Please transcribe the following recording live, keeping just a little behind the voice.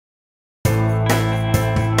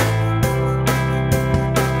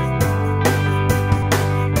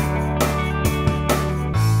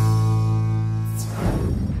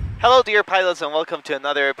Hello dear pilots and welcome to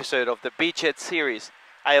another episode of the Beechjet series.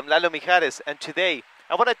 I am lalomijares and today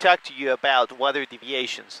I want to talk to you about weather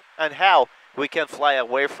deviations and how we can fly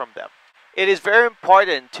away from them. It is very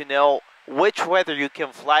important to know which weather you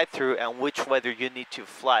can fly through and which weather you need to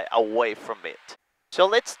fly away from it. So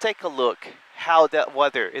let's take a look how that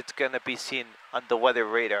weather is going to be seen on the weather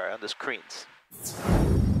radar on the screens.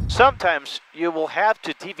 Sometimes you will have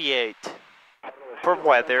to deviate from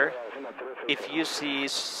weather if you see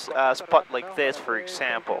a spot like this, for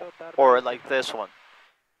example, or like this one.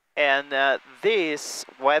 And this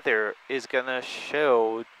weather is going to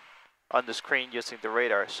show on the screen using the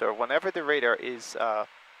radar. So whenever the radar is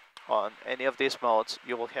on any of these modes,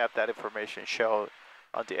 you will have that information shown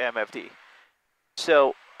on the MFD.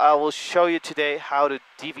 So I will show you today how to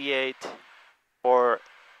deviate for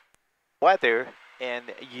weather and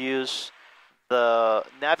use the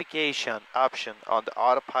navigation option on the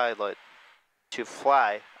autopilot to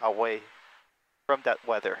fly away from that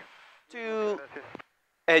weather. To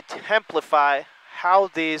exemplify how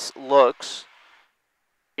this looks,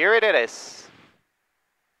 here it is.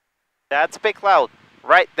 That's big cloud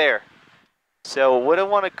right there. So we don't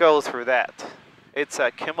want to go through that. It's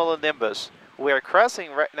a cumulonimbus. We are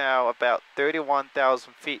crossing right now about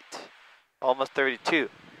 31,000 feet, almost 32.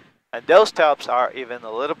 And those tops are even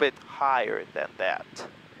a little bit higher than that.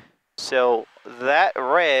 So that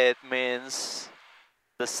red means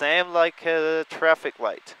the same like a traffic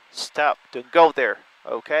light. Stop, don't go there,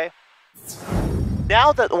 okay?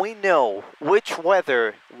 Now that we know which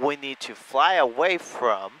weather we need to fly away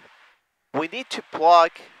from, we need to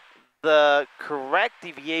plug the correct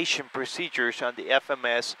deviation procedures on the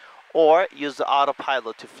FMS or use the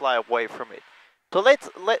autopilot to fly away from it. So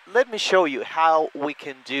let me show you how we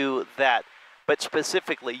can do that, but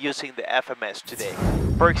specifically using the FMS today.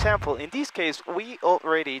 For example, in this case, we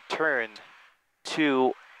already turned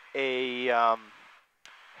to a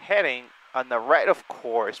heading on the right of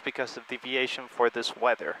course because of deviation for this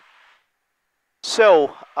weather.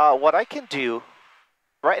 So what I can do,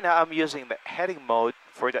 right now I'm using the heading mode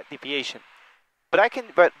for that deviation, but I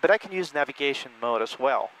can use navigation mode as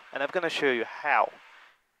well, and I'm going to show you how.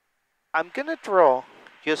 I'm going to draw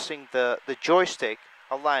using the joystick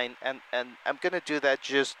a line, and I'm going to do that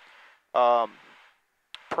just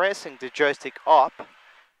pressing the joystick up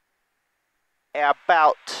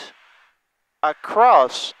about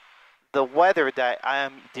across the weather that I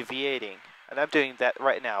am deviating, and I'm doing that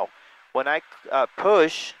right now. When I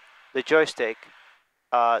push the joystick,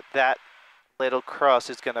 that little cross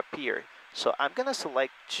is going to appear. So I'm going to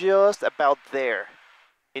select just about there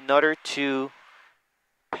in order to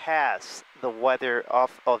pass the weather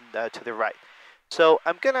off to the right. So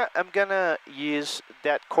I'm gonna use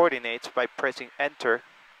that coordinates by pressing enter,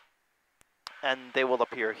 and they will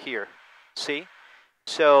appear here. See?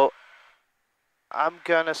 So I'm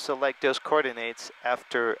gonna select those coordinates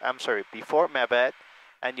before map,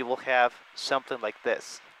 and you will have something like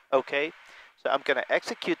this. Okay? So I'm gonna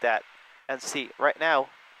execute that and see right now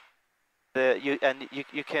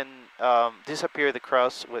you can disappear the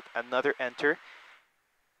cross with another enter.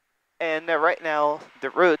 And right now, the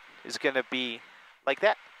route is going to be like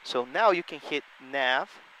that. So now you can hit nav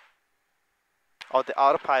on the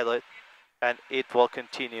autopilot, and it will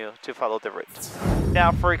continue to follow the route.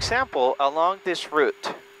 Now, for example, along this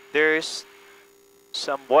route, there's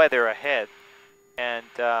some weather ahead, and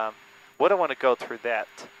we don't want to go through that.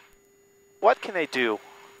 What can I do?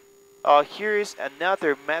 Here is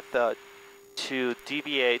another method to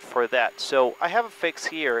deviate for that. So I have a fix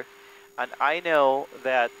here, and I know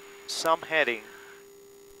that some heading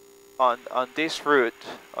on this route,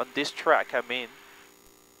 on this track, I mean,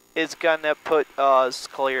 is gonna put us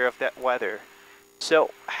clear of that weather.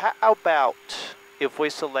 So how about if we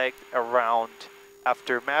select around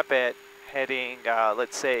after map heading,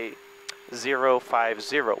 let's say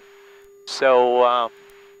 050. So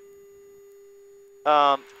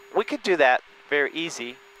we could do that very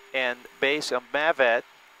easy, and based on map,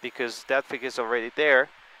 because that figure is already there,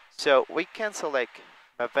 so we can select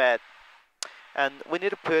map, and we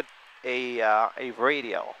need to put a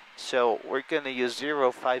radial. So we're going to use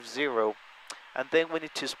 050, and then we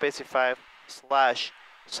need to specify slash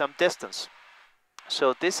some distance.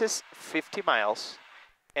 So this is 50 miles,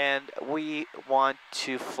 and we want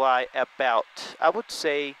to fly about, I would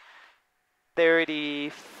say,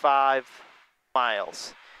 35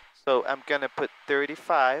 miles. So I'm going to put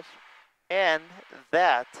 35, and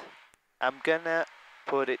that I'm going to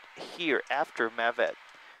put it here after map.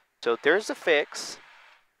 So there's a fix.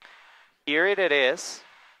 Here it is.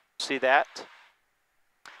 See that?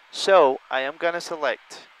 So I am going to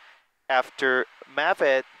select after map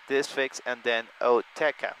this fix and then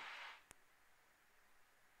Oteca.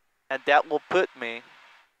 and that will put me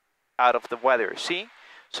out of the weather. See?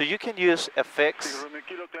 So you can use a fix,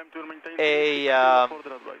 a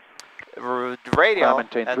radial,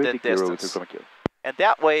 and then distance. And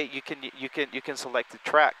that way you can select the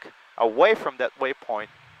track away from that waypoint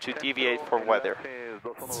to deviate for weather.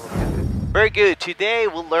 Very good. Today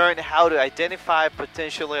we'll learn how to identify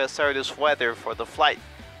potentially hazardous weather for the flight,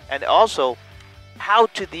 and also how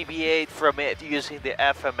to deviate from it using the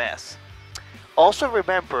FMS. Also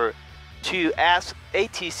remember to ask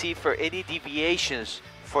ATC for any deviations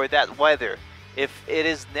for that weather. If it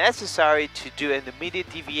is necessary to do an immediate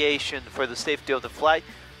deviation for the safety of the flight,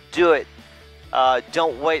 do it.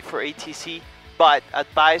 Don't wait for ATC, but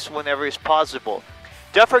advise whenever is possible.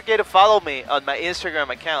 Don't forget to follow me on my Instagram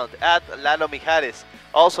account at lalomijares.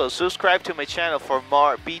 Also, subscribe to my channel for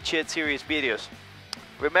more Beechjet series videos.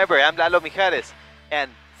 Remember, I'm Lalomijares,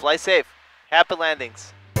 and fly safe. Happy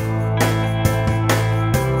landings.